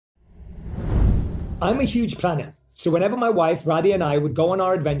I'm a huge planner, so whenever my wife Radhi and I would go on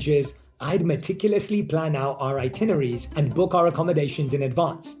our adventures, I'd meticulously plan out our itineraries and book our accommodations in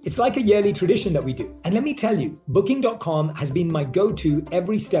advance. It's like a yearly tradition that we do. And let me tell you, Booking.com has been my go-to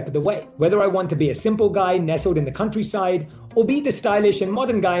every step of the way. Whether I want to be a simple guy nestled in the countryside or be the stylish and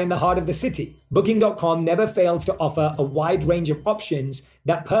modern guy in the heart of the city, Booking.com never fails to offer a wide range of options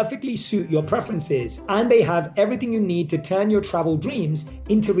that perfectly suit your preferences, and they have everything you need to turn your travel dreams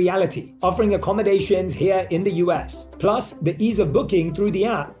into reality, offering accommodations here in the US. Plus, the ease of booking through the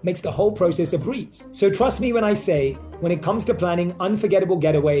app makes the whole process a breeze. So trust me when I say, when it comes to planning unforgettable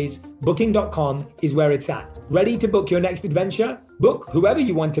getaways, Booking.com is where it's at. Ready to book your next adventure? Book whoever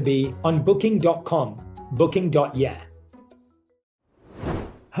you want to be on Booking.com. Booking.yeah.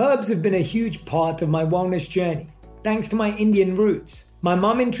 Herbs have been a huge part of my wellness journey, thanks to my Indian roots. My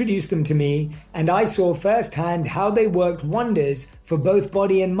mum introduced them to me, and I saw firsthand how they worked wonders for both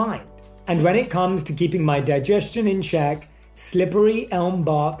body and mind. And when it comes to keeping my digestion in check, slippery elm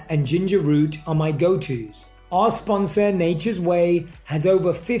bark and ginger root are my go-tos. Our sponsor, Nature's Way, has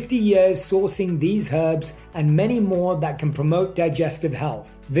over 50 years sourcing these herbs and many more that can promote digestive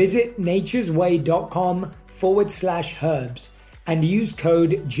health. Visit naturesway.com/herbs and use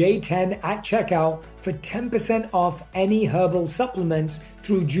code J10 at checkout for 10% off any herbal supplements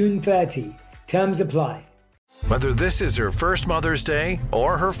through June 30. Terms apply. Whether this is her first Mother's Day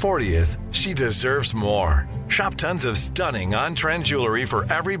or her 40th, she deserves more. Shop tons of stunning on-trend jewelry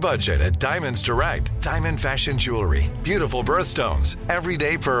for every budget at Diamonds Direct. Diamond fashion jewelry, beautiful birthstones,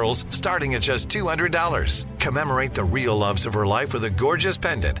 everyday pearls starting at just $200. Commemorate the real loves of her life with a gorgeous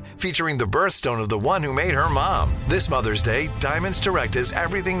pendant featuring the birthstone of the one who made her mom. This Mother's Day, Diamonds Direct is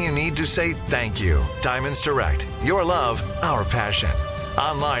everything you need to say thank you. Diamonds Direct, your love, our passion.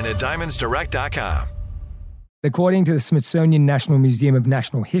 Online at diamondsdirect.com. According to the Smithsonian National Museum of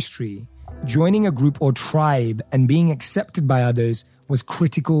Natural History, joining a group or tribe and being accepted by others was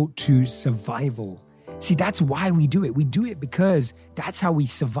critical to survival. See, that's why we do it. We do it because that's how we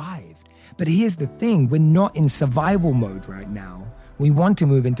survived. But here's the thing, we're not in survival mode right now. We want to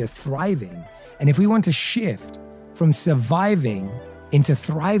move into thriving. And if we want to shift from surviving into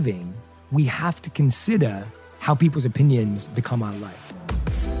thriving, we have to consider how people's opinions become our life.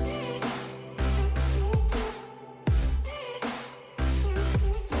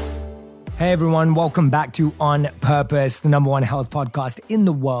 Hey everyone, welcome back to On Purpose, the #1 health podcast in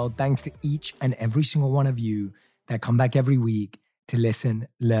the world. Thanks to each and every single one of you that come back every week to listen,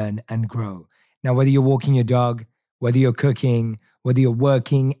 learn, and grow. Now, whether you're walking your dog, whether you're cooking, whether you're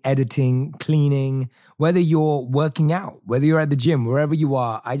working, editing, cleaning, whether you're working out, whether you're at the gym, wherever you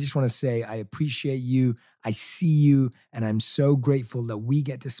are, I just want to say I appreciate you, I see you, and I'm so grateful that we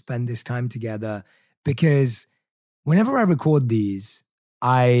get to spend this time together, because whenever I record these,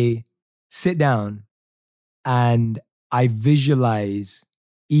 I sit down and I visualize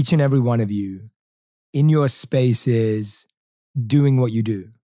each and every one of you in your spaces doing what you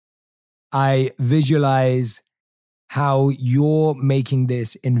do. I visualize how you're making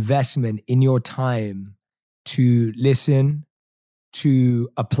this investment in your time to listen, to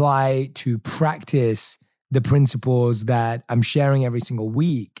apply, to practice the principles that I'm sharing every single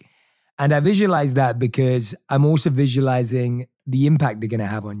week. And I visualize that because I'm also visualizing the impact they're going to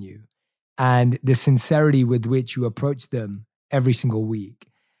have on you and the sincerity with which you approach them every single week.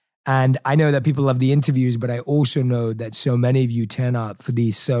 And I know that people love the interviews, but I also know that so many of you turn up for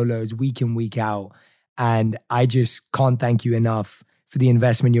these solos week in, week out. And I just can't thank you enough for the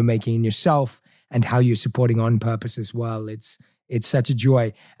investment you're making in yourself and how you're supporting On Purpose as well. It's such a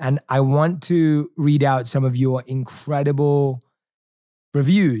joy. And I want to read out some of your incredible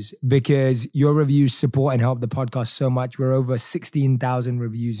reviews, because your reviews support and help the podcast so much. We're over 16,000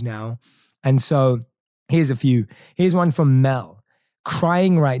 reviews now. And so here's a few. Here's one from Mel.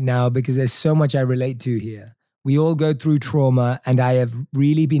 Crying right now because there's so much I relate to here. We all go through trauma, and I have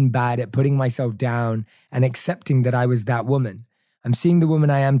really been bad at putting myself down and accepting that I was that woman. I'm seeing the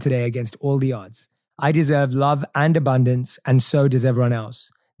woman I am today against all the odds. I deserve love and abundance, and so does everyone else.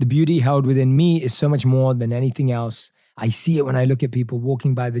 The beauty held within me is so much more than anything else. I see it when I look at people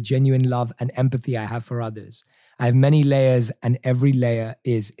walking by the genuine love and empathy I have for others. I have many layers, and every layer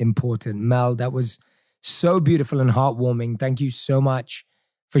is important. Mel, that was so beautiful and heartwarming. Thank you so much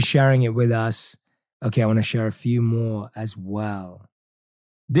for sharing it with us. Okay, I want to share a few more as well.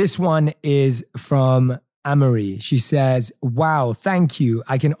 This one is from Amory. She says, wow, thank you.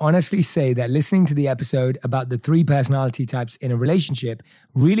 I can honestly say that listening to the episode about the 3 personality types in a relationship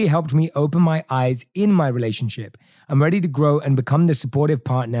really helped me open my eyes in my relationship. I'm ready to grow and become the supportive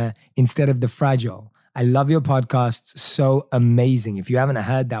partner instead of the fragile. I love your podcasts. So amazing. If you haven't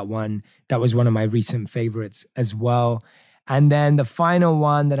heard that one, that was one of my recent favorites as well. And then the final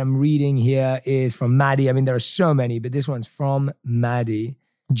one that I'm reading here is from Maddie. I mean, there are so many, but this one's from Maddie.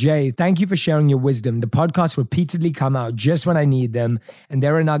 Jay, thank you for sharing your wisdom. The podcasts repeatedly come out just when I need them, and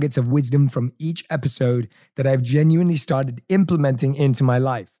there are nuggets of wisdom from each episode that I've genuinely started implementing into my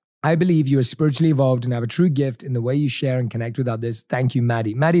life. I believe you are spiritually evolved and have a true gift in the way you share and connect with others. Thank you,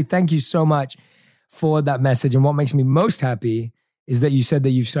 Maddie. Maddie, thank you so much for that message. And what makes me most happy is that you said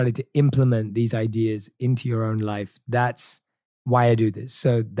that you've started to implement these ideas into your own life. That's why I do this.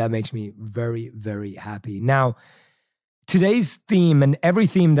 So that makes me very, very happy. Now, today's theme and every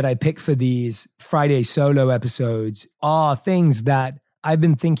theme that I pick for these Friday solo episodes are things that I've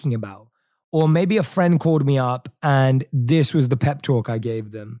been thinking about. Or maybe a friend called me up and this was the pep talk I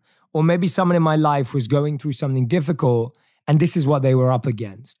gave them. Or maybe someone in my life was going through something difficult and this is what they were up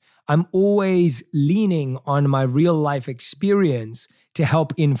against. I'm always leaning on my real life experience to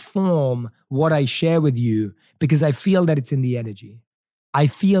help inform what I share with you because I feel that it's in the energy. I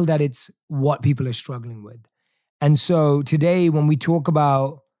feel that it's what people are struggling with. And so today, when we talk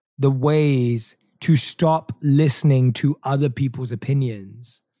about the ways to stop listening to other people's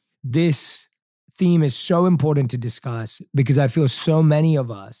opinions, this theme is so important to discuss because I feel so many of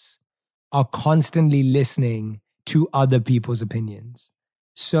us are constantly listening to other people's opinions.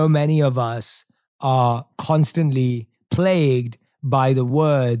 So many of us are constantly plagued by the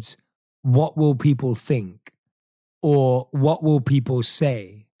words, what will people think? Or what will people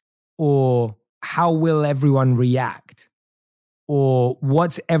say? Or how will everyone react? Or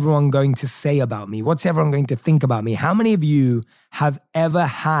what's everyone going to say about me? What's everyone going to think about me? How many of you have ever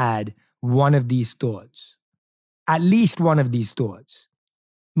had one of these thoughts? At least one of these thoughts.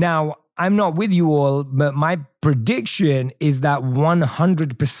 Now, I'm not with you all, but my prediction is that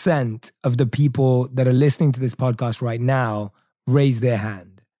 100% of the people that are listening to this podcast right now raise their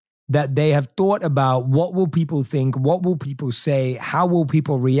hand. That they have thought about what will people think, what will people say, how will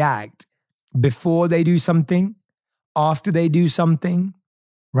people react before they do something, after they do something,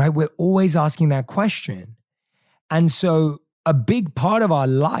 right? We're always asking that question. And so a big part of our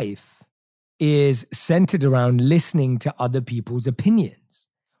life is centered around listening to other people's opinions.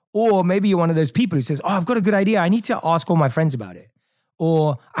 Or maybe you're one of those people who says, oh, I've got a good idea. I need to ask all my friends about it.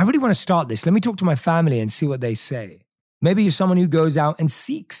 Or I really want to start this. Let me talk to my family and see what they say. Maybe you're someone who goes out and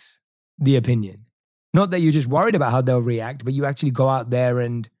seeks the opinion. Not that you're just worried about how they'll react, but you actually go out there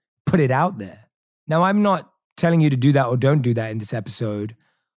and put it out there. Now, I'm not telling you to do that or don't do that in this episode.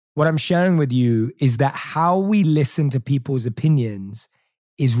 What I'm sharing with you is that how we listen to people's opinions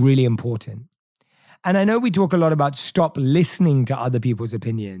is really important. And I know we talk a lot about stop listening to other people's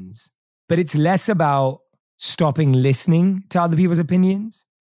opinions, but it's less about stopping listening to other people's opinions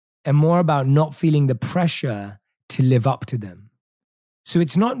and more about not feeling the pressure to live up to them. So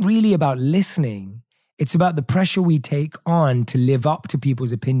it's not really about listening. It's about the pressure we take on to live up to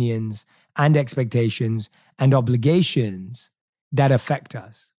people's opinions and expectations and obligations that affect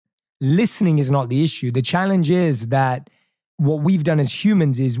us. Listening is not the issue. The challenge is that what we've done as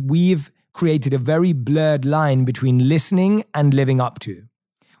humans is we've created a very blurred line between listening and living up to.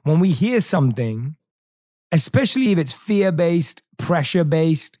 When we hear something, especially if it's fear-based,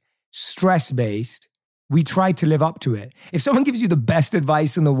 pressure-based, stress-based, we try to live up to it. If someone gives you the best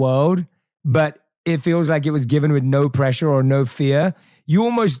advice in the world, but it feels like it was given with no pressure or no fear, you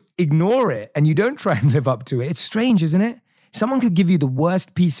almost ignore it and you don't try and live up to it. It's strange, isn't it? Someone could give you the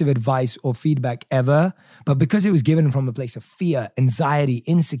worst piece of advice or feedback ever, but because it was given from a place of fear, anxiety,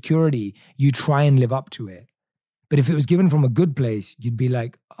 insecurity, you try and live up to it. But if it was given from a good place, you'd be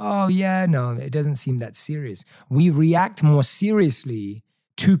like, oh yeah, no, it doesn't seem that serious. We react more seriously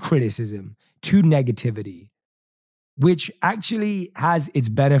to criticism, to negativity, which actually has its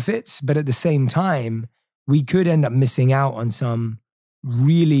benefits, but at the same time, we could end up missing out on some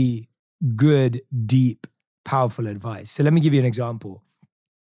really good, deep, powerful advice. So let me give you an example.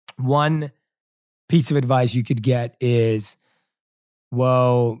 One piece of advice you could get is,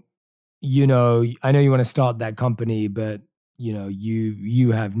 well, you know, I know you want to start that company, but you know,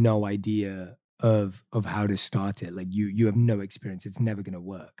 you have no idea of how to start it. Like you have no experience. It's never going to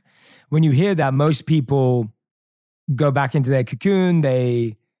work. When you hear that, most people go back into their cocoon.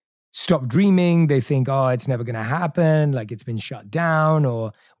 They stop dreaming. They think, oh, it's never going to happen. Like it's been shut down,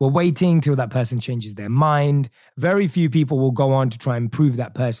 or we're waiting till that person changes their mind. Very few people will go on to try and prove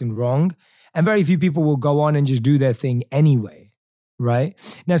that person wrong. And very few people will go on and just do their thing anyway, right?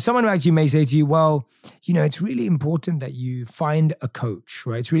 Now, someone actually may say to you, well, you know, it's really important that you find a coach,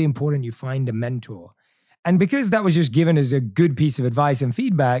 right? It's really important you find a mentor. And because that was just given as a good piece of advice and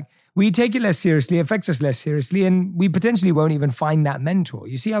feedback, we take it less seriously, affects us less seriously, and we potentially won't even find that mentor.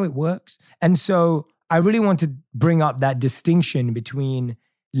 You see how it works? And so I really want to bring up that distinction between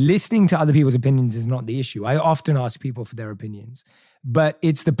listening to other people's opinions is not the issue. I often ask people for their opinions, but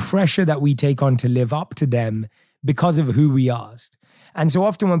it's the pressure that we take on to live up to them because of who we asked. And so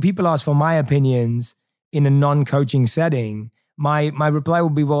often when people ask for my opinions in a non-coaching setting, my reply will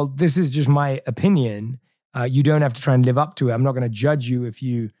be, well, this is just my opinion. You don't have to try and live up to it. I'm not going to judge you if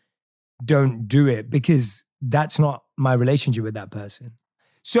you don't do it, because that's not my relationship with that person.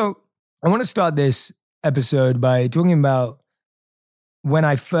 So I want to start this episode by talking about when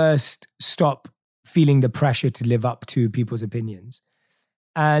I first stopped feeling the pressure to live up to people's opinions.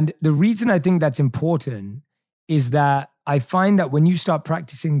 And the reason I think that's important is that I find that when you start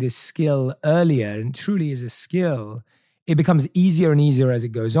practicing this skill earlier, and truly is a skill, it becomes easier and easier as it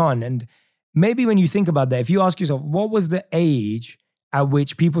goes on. And maybe when you think about that, if you ask yourself, what was the age at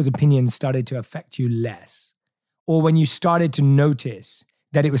which people's opinions started to affect you less? Or when you started to notice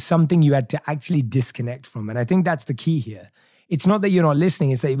that it was something you had to actually disconnect from? And I think that's the key here. It's not that you're not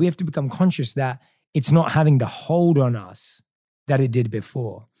listening, it's that we have to become conscious that it's not having the hold on us that it did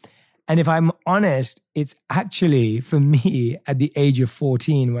before. And if I'm honest, it's actually, for me, at the age of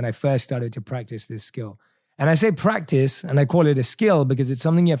 14 when I first started to practice this skill. And I say practice, and I call it a skill because it's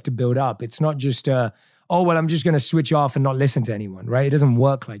something you have to build up. It's not just, I'm just going to switch off and not listen to anyone, right? It doesn't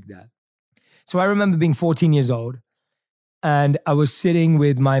work like that. So I remember being 14 years old, and I was sitting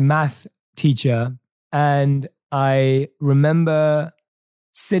with my math teacher, and I remember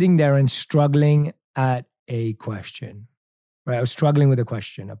sitting there and struggling at a question, right? I was struggling with a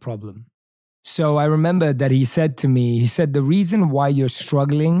question, a problem. So I remember that he said to me, the reason why you're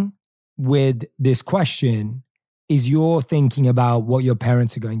struggling with this question is you're thinking about what your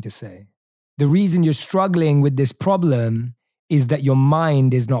parents are going to say. The reason you're struggling with this problem is that your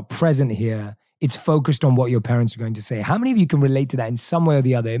mind is not present here. It's focused on what your parents are going to say. How many of you can relate to that in some way or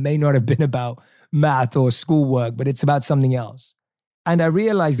the other? It may not have been about math or schoolwork, but it's about something else. And I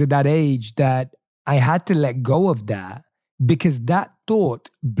realized at that age that I had to let go of that because that thought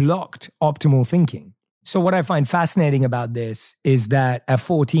blocked optimal thinking. So what I find fascinating about this is that at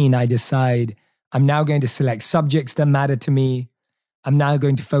 14, I decide I'm now going to select subjects that matter to me. I'm now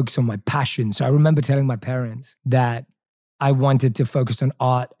going to focus on my passion. So I remember telling my parents that I wanted to focus on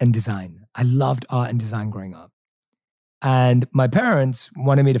art and design. I loved art and design growing up. And my parents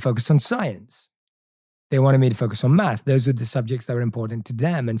wanted me to focus on science. They wanted me to focus on math. Those were the subjects that were important to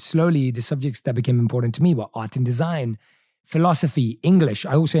them. And slowly, the subjects that became important to me were art and design, philosophy, English.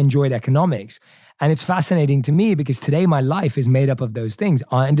 I also enjoyed economics. And it's fascinating to me because today my life is made up of those things: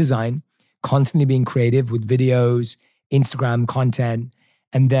 art and design, constantly being creative with videos, Instagram content.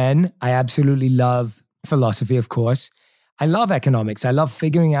 And then I absolutely love philosophy, of course. I love economics. I love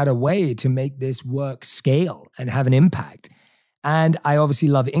figuring out a way to make this work scale and have an impact. And I obviously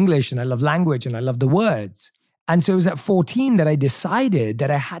love English, and I love language, and I love the words. And so it was at 14 that I decided that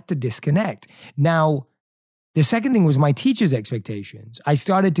I had to disconnect. Now, the second thing was my teachers' expectations. I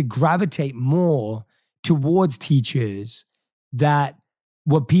started to gravitate more towards teachers that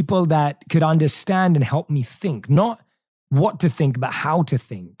were people that could understand and help me think, not what to think, but how to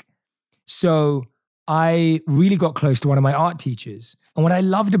think. So I really got close to one of my art teachers. And what I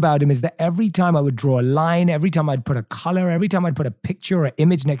loved about him is that every time I would draw a line, every time I'd put a color, every time I'd put a picture or an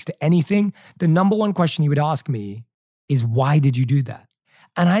image next to anything, the number one question he would ask me is, why did you do that?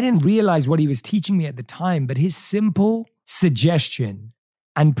 And I didn't realize what he was teaching me at the time, but his simple suggestion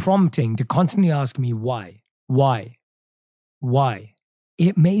and prompting to constantly ask me why,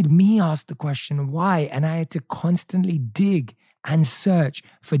 it made me ask the question why. And I had to constantly dig and search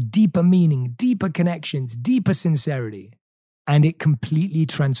for deeper meaning, deeper connections, deeper sincerity. And it completely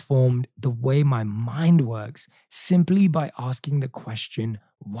transformed the way my mind works simply by asking the question,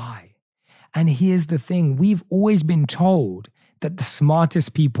 why? And here's the thing, we've always been told that the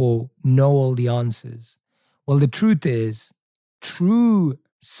smartest people know all the answers. Well, the truth is, true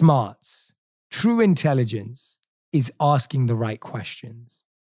smarts, true intelligence is asking the right questions.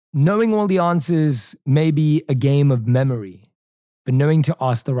 Knowing all the answers may be a game of memory, but knowing to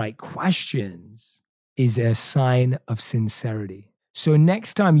ask the right questions is a sign of sincerity. So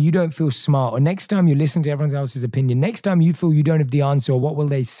next time you don't feel smart, or next time you listen to everyone else's opinion, next time you feel you don't have the answer, or what will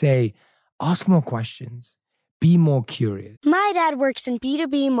they say, ask more questions. Be more curious. My dad works in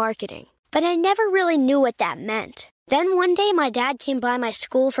B2B marketing, but I never really knew what that meant. Then one day my dad came by my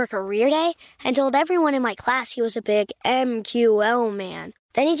school for career day and told everyone in my class he was a big MQL man.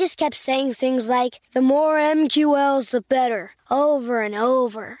 Then he just kept saying things like, the more MQLs, the better, over and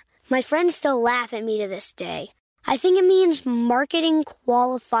over. My friends still laugh at me to this day. I think it means marketing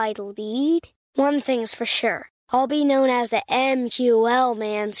qualified lead. One thing's for sure. I'll be known as the MQL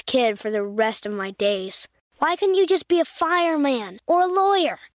man's kid for the rest of my days. Why couldn't you just be a fireman or a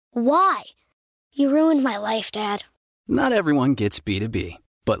lawyer? Why? You ruined my life, Dad. Not everyone gets B2B,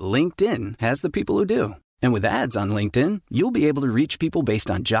 but LinkedIn has the people who do. And with ads on LinkedIn, you'll be able to reach people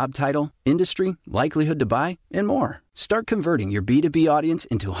based on job title, industry, likelihood to buy, and more. Start converting your B2B audience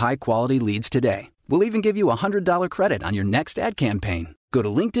into high-quality leads today. We'll even give you a $100 credit on your next ad campaign. Go to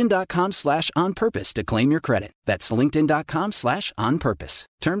linkedin.com/onpurpose to claim your credit. That's linkedin.com/onpurpose.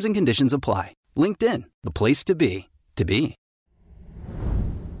 Terms and conditions apply. LinkedIn, the place to be, to be.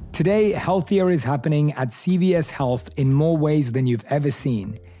 Today, healthier is happening at CVS Health in more ways than you've ever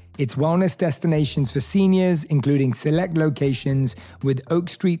seen. It's wellness destinations for seniors, including select locations with Oak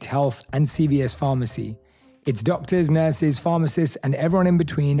Street Health and CVS Pharmacy. It's doctors, nurses, pharmacists, and everyone in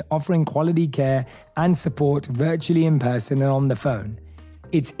between offering quality care and support virtually in person and on the phone.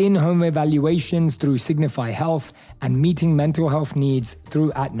 It's in-home evaluations through Signify Health and meeting mental health needs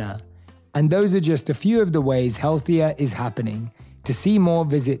through Aetna. And those are just a few of the ways healthier is happening. To see more,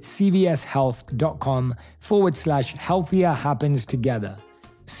 visit cvshealth.com/healthier happens together.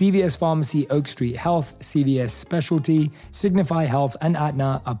 CVS Pharmacy, Oak Street Health, CVS Specialty, Signify Health, and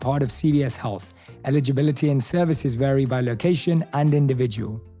Aetna are part of CVS Health. Eligibility and services vary by location and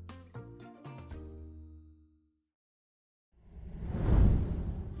individual.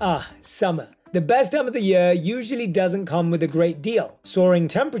 Summer. The best time of the year usually doesn't come with a great deal. Soaring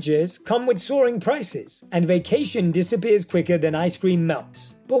temperatures come with soaring prices, and vacation disappears quicker than ice cream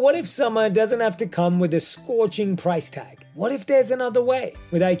melts. But what if summer doesn't have to come with a scorching price tag? What if there's another way?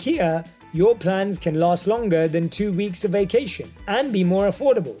 With IKEA, your plans can last longer than 2 weeks of vacation and be more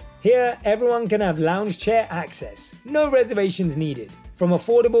affordable. Here, everyone can have lounge chair access. No reservations needed. From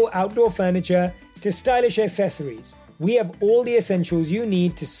affordable outdoor furniture to stylish accessories, we have all the essentials you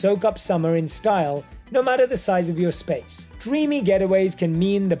need to soak up summer in style, no matter the size of your space. Dreamy getaways can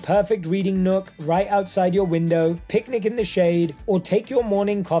mean the perfect reading nook right outside your window, picnic in the shade, or take your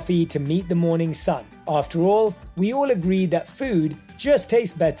morning coffee to meet the morning sun. After all, we all agree that food just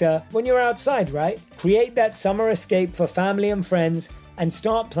tastes better when you're outside, right? Create that summer escape for family and friends and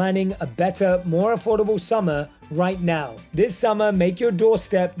start planning a better, more affordable summer right now. This summer, make your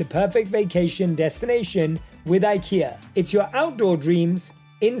doorstep the perfect vacation destination with IKEA. It's your outdoor dreams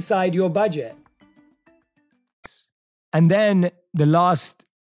inside your budget. And then the last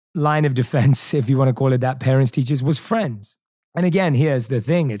line of defense, if you want to call it that, parents, teachers, was friends. And again, here's the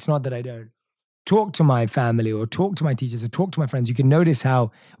thing. It's not that I don't talk to my family or talk to my teachers or talk to my friends. You can notice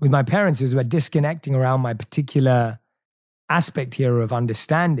how with my parents, it was about disconnecting around my particular aspect here of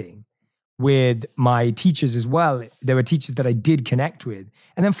understanding. With my teachers as well, there were teachers that I did connect with.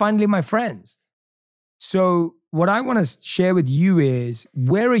 And then finally, my friends. So what I want to share with you is,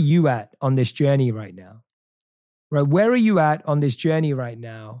 where are you at on this journey right now? Right? Where are you at on this journey right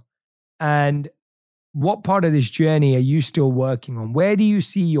now? And what part of this journey are you still working on? Where do you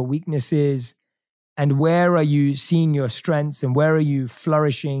see your weaknesses? And where are you seeing your strengths? And where are you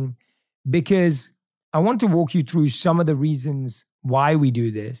flourishing? Because I want to walk you through some of the reasons why we do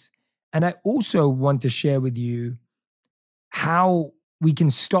this. And I also want to share with you how we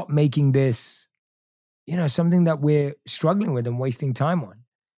can stop making this, something that we're struggling with and wasting time on.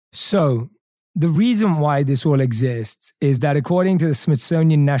 So the reason why this all exists is that according to the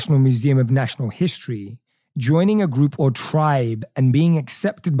Smithsonian National Museum of Natural History, joining a group or tribe and being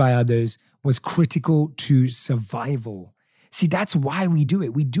accepted by others was critical to survival. See, that's why we do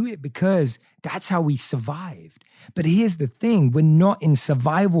it. We do it because that's how we survived. But here's the thing. We're not in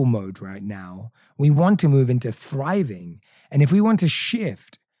survival mode right now. We want to move into thriving. And if we want to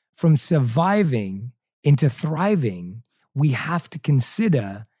shift from surviving into thriving, we have to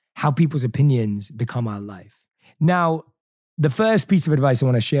consider how people's opinions become our life. Now, the first piece of advice I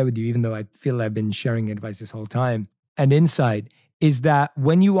want to share with you, even though I feel I've been sharing advice this whole time, and insight, is that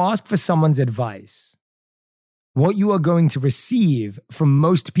when you ask for someone's advice, what you are going to receive from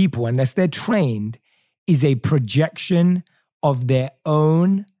most people, unless they're trained, is a projection of their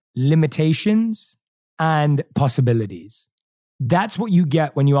own limitations and possibilities. That's what you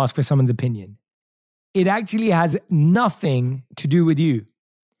get when you ask for someone's opinion. It actually has nothing to do with you.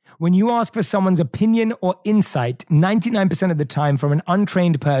 When you ask for someone's opinion or insight, 99% of the time from an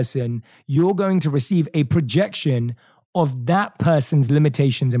untrained person, you're going to receive a projection of that person's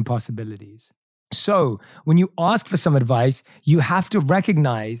limitations and possibilities. So when you ask for some advice, you have to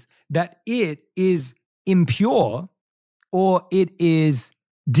recognize that it is impure or it is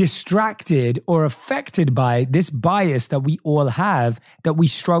distracted or affected by this bias that we all have that we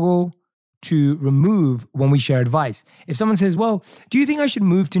struggle to remove when we share advice. If someone says, well, do you think I should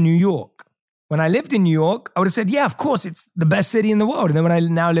move to New York? When I lived in New York, I would have said, yeah, of course, it's the best city in the world. And then when I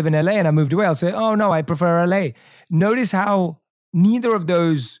now live in LA and I moved away, I'll say, oh no, I prefer LA. Notice how neither of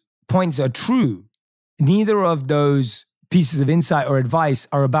those points are true. Neither of those pieces of insight or advice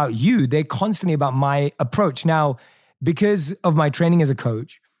are about you. They're constantly about my approach. Now, because of my training as a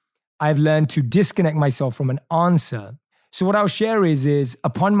coach, I've learned to disconnect myself from an answer. So what I'll share is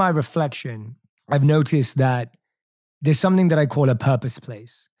upon my reflection, I've noticed that there's something that I call a purpose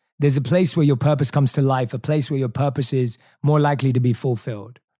place. There's a place where your purpose comes to life, a place where your purpose is more likely to be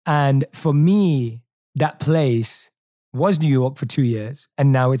fulfilled. And for me, that place was New York for 2 years,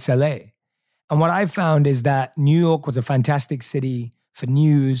 and now it's LA. And what I found is that New York was a fantastic city for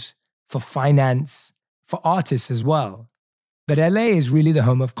news, for finance, for artists as well. But LA is really the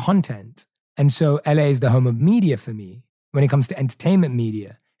home of content. And so LA is the home of media for me when it comes to entertainment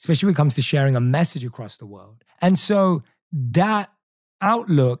media, especially when it comes to sharing a message across the world. And so that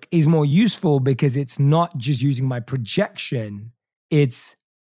outlook is more useful because it's not just using my projection, it's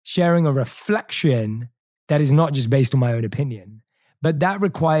sharing a reflection that is not just based on my own opinion. But that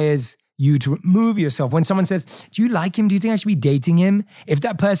requires you to remove yourself. When someone says, do you like him? Do you think I should be dating him? If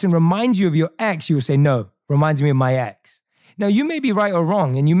that person reminds you of your ex, you will say, no, reminds me of my ex. Now, you may be right or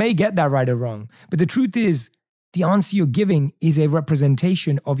wrong, and you may get that right or wrong. But the truth is, the answer you're giving is a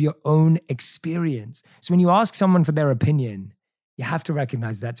representation of your own experience. So when you ask someone for their opinion, you have to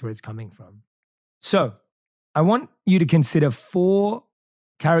recognize that's where it's coming from. So I want you to consider 4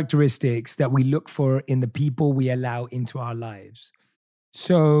 characteristics that we look for in the people we allow into our lives.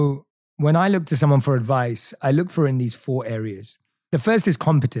 So when I look to someone for advice, I look for in these 4 areas. The first is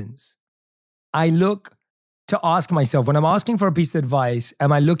competence. I look to ask myself, when I'm asking for a piece of advice,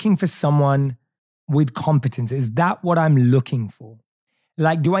 am I looking for someone with competence? Is that what I'm looking for?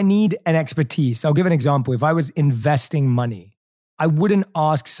 Like, do I need an expertise? I'll give an example. If I was investing money, I wouldn't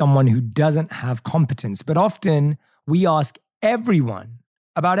ask someone who doesn't have competence. But often we ask everyone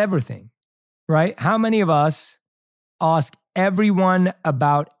about everything, right? How many of us ask everyone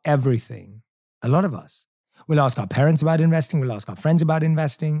about everything? A lot of us. We'll ask our parents about investing. We'll ask our friends about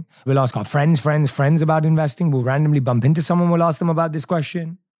investing. We'll ask our friends about investing. We'll randomly bump into someone. We'll ask them about this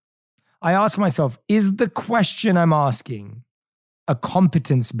question. I ask myself, is the question I'm asking a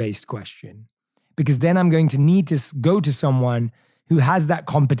competence-based question? Because then I'm going to need to go to someone who has that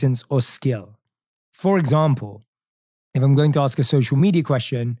competence or skill. For example, if I'm going to ask a social media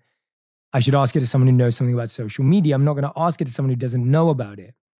question, I should ask it to someone who knows something about social media. I'm not going to ask it to someone who doesn't know about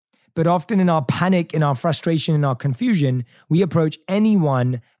it. But often in our panic, in our frustration, in our confusion, we approach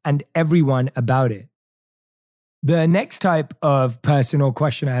anyone and everyone about it. The next type of person or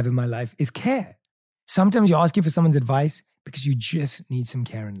question I have in my life is care. Sometimes you're asking for someone's advice because you just need some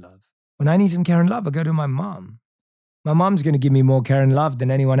care and love. When I need some care and love, I go to my mom. My mom's going to give me more care and love than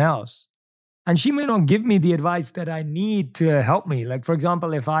anyone else. And she may not give me the advice that I need to help me. Like, for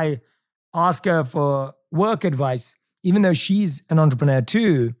example, if I ask her for work advice, even though she's an entrepreneur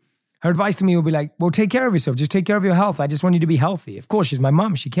too, her advice to me will be like, well, take care of yourself. Just take care of your health. I just want you to be healthy. Of course, she's my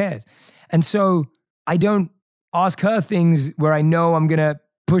mom. She cares. And so I don't ask her things where I know I'm going to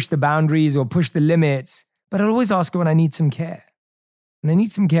push the boundaries or push the limits, but I'll always ask her when I need some care. When I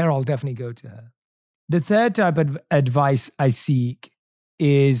need some care, I'll definitely go to her. The third type of advice I seek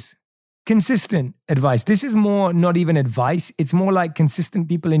is consistent advice. This is more not even advice. It's more like consistent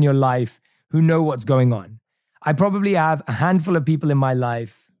people in your life who know what's going on. I probably have a handful of people in my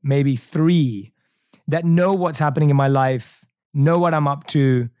life, maybe 3, that know what's happening in my life, know what I'm up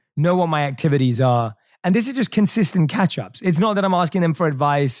to, know what my activities are. And this is just consistent catch-ups. It's not that I'm asking them for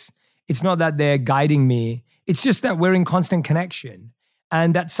advice. It's not that they're guiding me. It's just that we're in constant connection.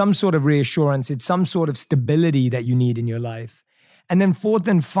 And that's some sort of reassurance. It's some sort of stability that you need in your life. And then fourth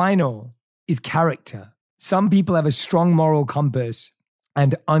and final is character. Some people have a strong moral compass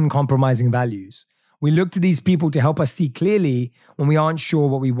and uncompromising values. We look to these people to help us see clearly when we aren't sure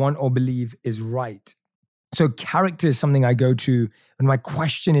what we want or believe is right. So character is something I go to when my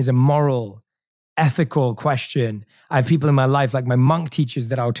question is a moral, ethical question. I have people in my life like my monk teachers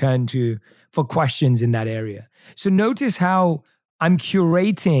that I'll turn to for questions in that area. So notice how I'm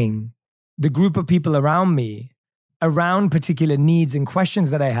curating the group of people around me around particular needs and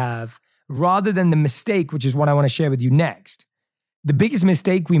questions that I have, rather than the mistake, which is what I want to share with you next. The biggest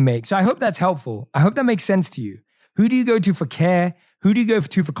mistake we make. So I hope that's helpful. I hope that makes sense to you. Who do you go to for care? Who do you go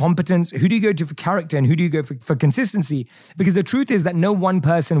to for competence? Who do you go to for character? And who do you go for consistency? Because the truth is that no one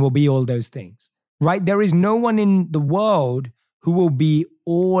person will be all those things, right? There is no one in the world who will be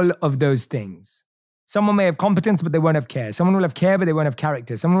all of those things. Someone may have competence, but they won't have care. Someone will have care, but they won't have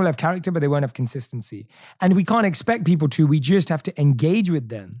character. Someone will have character, but they won't have consistency. And we can't expect people to. We just have to engage with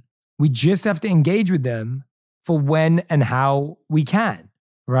them. We just have to engage with them for when and how we can,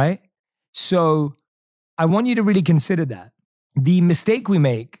 right? So I want you to really consider that. The mistake we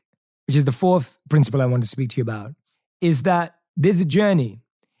make, which is the fourth principle I want to speak to you about, is that there's a journey.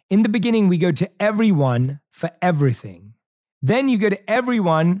 In the beginning, we go to everyone for everything. Then you go to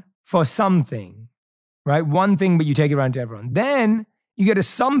everyone for something, right? One thing, but you take it around to everyone. Then you go to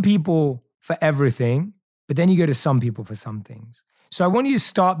some people for everything, but then you go to some people for some things. So I want you to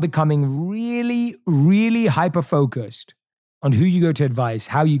start becoming really, really hyper-focused on who you go to advice,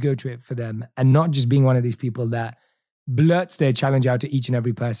 how you go to it for them, and not just being one of these people that blurts their challenge out to each and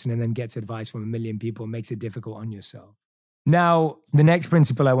every person and then gets advice from a million people and makes it difficult on yourself. Now, the next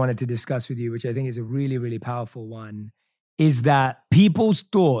principle I wanted to discuss with you, which I think is a really, really powerful one, is that people's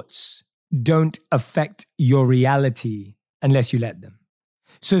thoughts don't affect your reality unless you let them.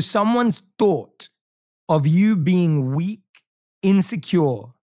 So someone's thought of you being weak,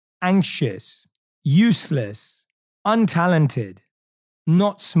 insecure, anxious, useless, untalented,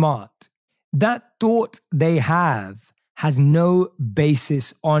 not smart, that thought they have has no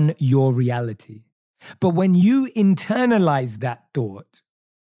basis on your reality. But when you internalize that thought,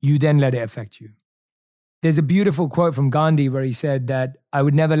 you then let it affect you. There's a beautiful quote from Gandhi where he said that I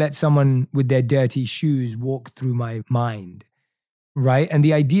would never let someone with their dirty shoes walk through my mind, right? And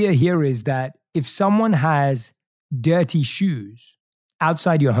the idea here is that if someone has dirty shoes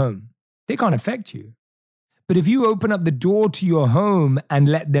outside your home, they can't affect you. But if you open up the door to your home and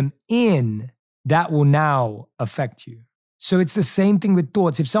let them in, that will now affect you. So it's the same thing with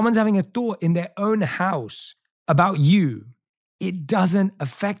thoughts. If someone's having a thought in their own house about you, it doesn't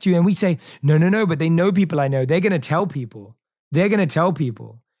affect you. And we say, no, but they know people I know. They're going to tell people. They're going to tell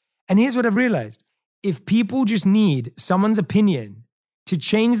people. And here's what I've realized. If people just need someone's opinion to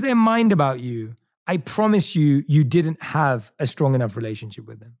change their mind about you, I promise you, you didn't have a strong enough relationship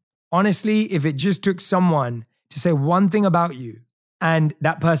with them. Honestly, if it just took someone to say one thing about you and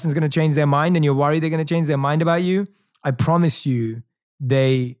that person's going to change their mind and you're worried they're going to change their mind about you, I promise you,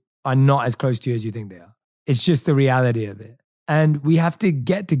 they are not as close to you as you think they are. It's just the reality of it. And we have to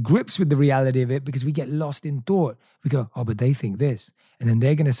get to grips with the reality of it because we get lost in thought. We go, oh, but they think this. And then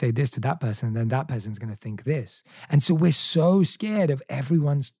they're going to say this to that person. And then that person's going to think this. And so we're so scared of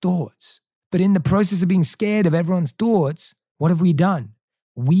everyone's thoughts. But in the process of being scared of everyone's thoughts, what have we done?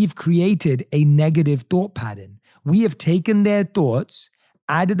 We've created a negative thought pattern. We have taken their thoughts,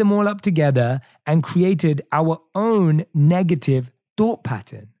 added them all up together, and created our own negative thought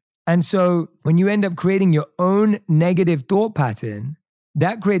pattern. And so when you end up creating your own negative thought pattern,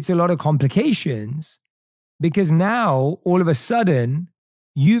 that creates a lot of complications because now, all of a sudden,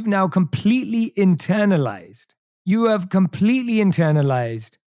 you've now completely internalized. You have completely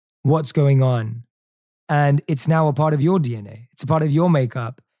internalized what's going on. And it's now a part of your DNA. It's a part of your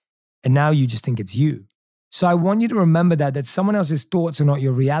makeup. And now you just think it's you. So I want you to remember that someone else's thoughts are not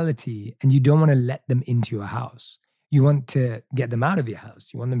your reality and you don't want to let them into your house. You want to get them out of your house.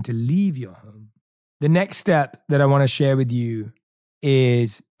 You want them to leave your home. The next step that I want to share with you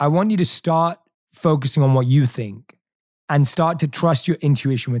is I want you to start focusing on what you think and start to trust your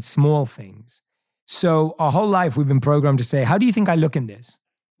intuition with small things. So our whole life we've been programmed to say, how do you think I look in this?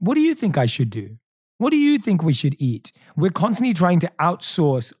 What do you think I should do? What do you think we should eat? We're constantly trying to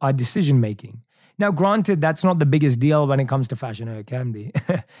outsource our decision making. Now, granted, that's not the biggest deal when it comes to fashion, or it can be.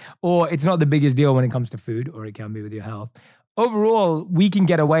 Or it's not the biggest deal when it comes to food, or it can be with your health. Overall, we can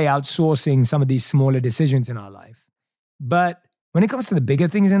get away outsourcing some of these smaller decisions in our life. But when it comes to the bigger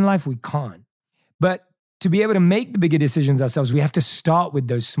things in life, we can't. But to be able to make the bigger decisions ourselves, we have to start with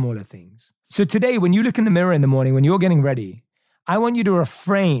those smaller things. So today, when you look in the mirror in the morning, when you're getting ready, I want you to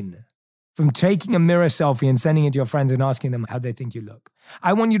refrain from taking a mirror selfie and sending it to your friends and asking them how they think you look.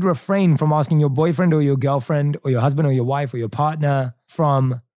 I want you to refrain from asking your boyfriend or your girlfriend or your husband or your wife or your partner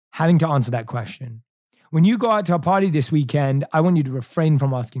from having to answer that question. When you go out to a party this weekend, I want you to refrain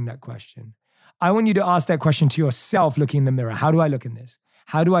from asking that question. I want you to ask that question to yourself looking in the mirror. How do I look in this?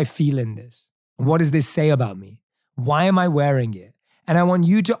 How do I feel in this? What does this say about me? Why am I wearing it? And I want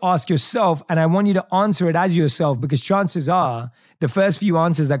you to ask yourself, and I want you to answer it as yourself, because chances are the first few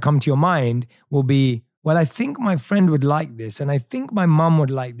answers that come to your mind will be, well, I think my friend would like this, and I think my mom would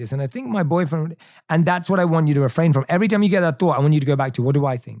like this, and I think my boyfriend would. And that's what I want you to refrain from. Every time you get that thought, I want you to go back to, what do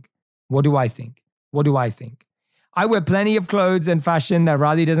I think? What do I think? What do I think? I wear plenty of clothes and fashion that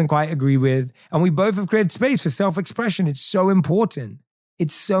Radhi doesn't quite agree with, and we both have created space for self-expression. It's so important.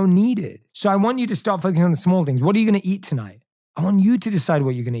 It's so needed. So I want you to start focusing on the small things. What are you going to eat tonight? I want you to decide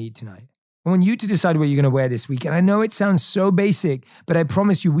what you're going to eat tonight. I want you to decide what you're going to wear this week. And I know it sounds so basic, but I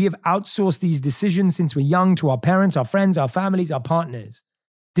promise you, we have outsourced these decisions since we're young to our parents, our friends, our families, our partners.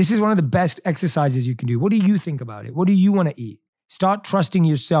 This is one of the best exercises you can do. What do you think about it? What do you want to eat? Start trusting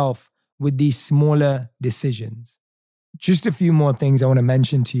yourself with these smaller decisions. Just a few more things I want to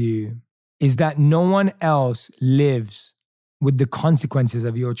mention to you is that no one else lives with the consequences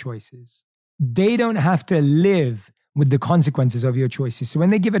of your choices. They don't have to live with the consequences of your choices. So when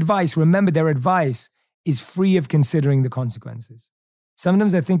they give advice, remember their advice is free of considering the consequences.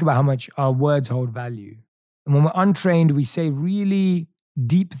 Sometimes I think about how much our words hold value. And when we're untrained, we say really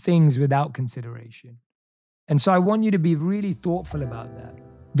deep things without consideration. And so I want you to be really thoughtful about that,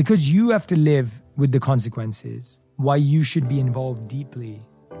 because you have to live with the consequences, why you should be involved deeply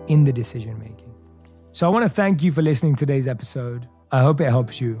in the decision making. So I want to thank you for listening to today's episode. I hope it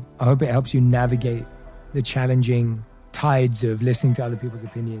helps you. I hope it helps you navigate the challenging tides of listening to other people's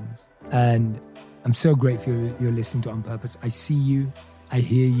opinions. And I'm so grateful you're listening to On Purpose. I see you. I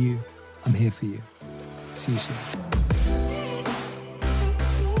hear you. I'm here for you. See you soon.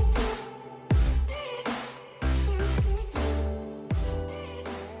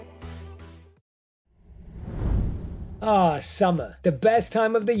 Summer. The best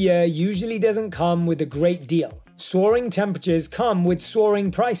time of the year usually doesn't come with a great deal. Soaring temperatures come with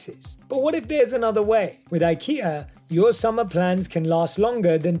soaring prices. But what if there's another way? With IKEA, your summer plans can last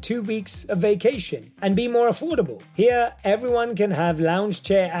longer than 2 weeks of vacation and be more affordable. Here, everyone can have lounge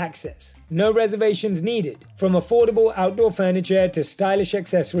chair access. No reservations needed. From affordable outdoor furniture to stylish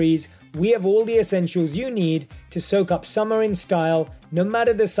accessories, we have all the essentials you need to soak up summer in style, no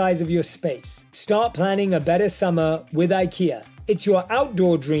matter the size of your space. Start planning a better summer with IKEA. It's your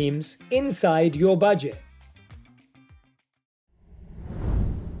outdoor dreams inside your budget.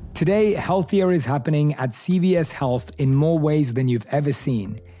 Today, healthier is happening at CVS Health in more ways than you've ever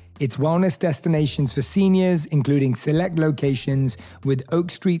seen. It's wellness destinations for seniors, including select locations with Oak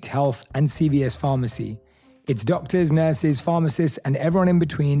Street Health and CVS Pharmacy. It's doctors, nurses, pharmacists, and everyone in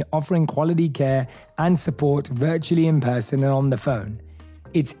between offering quality care and support virtually, in person, and on the phone.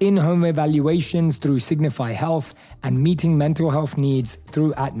 It's in-home evaluations through Signify Health and meeting mental health needs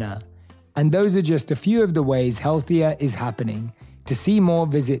through Aetna. And those are just a few of the ways healthier is happening. To see more,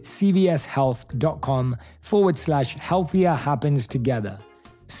 visit cvshealth.com/healthier happens together.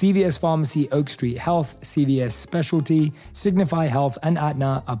 CVS Pharmacy, Oak Street Health, CVS Specialty, Signify Health, and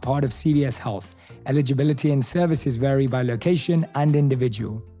Aetna are part of CVS Health. Eligibility and services vary by location and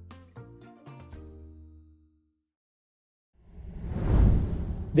individual.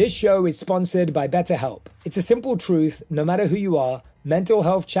 This show is sponsored by BetterHelp. It's a simple truth, no matter who you are, mental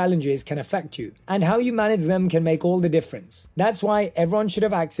health challenges can affect you, and how you manage them can make all the difference. That's why everyone should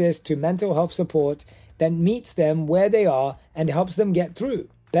have access to mental health support that meets them where they are and helps them get through.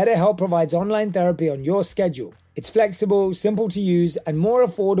 BetterHelp provides online therapy on your schedule. It's flexible, simple to use, and more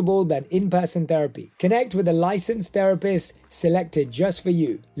affordable than in-person therapy. Connect with a licensed therapist selected just for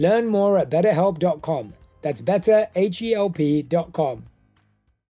you. Learn more at betterhelp.com. That's betterhelp.com.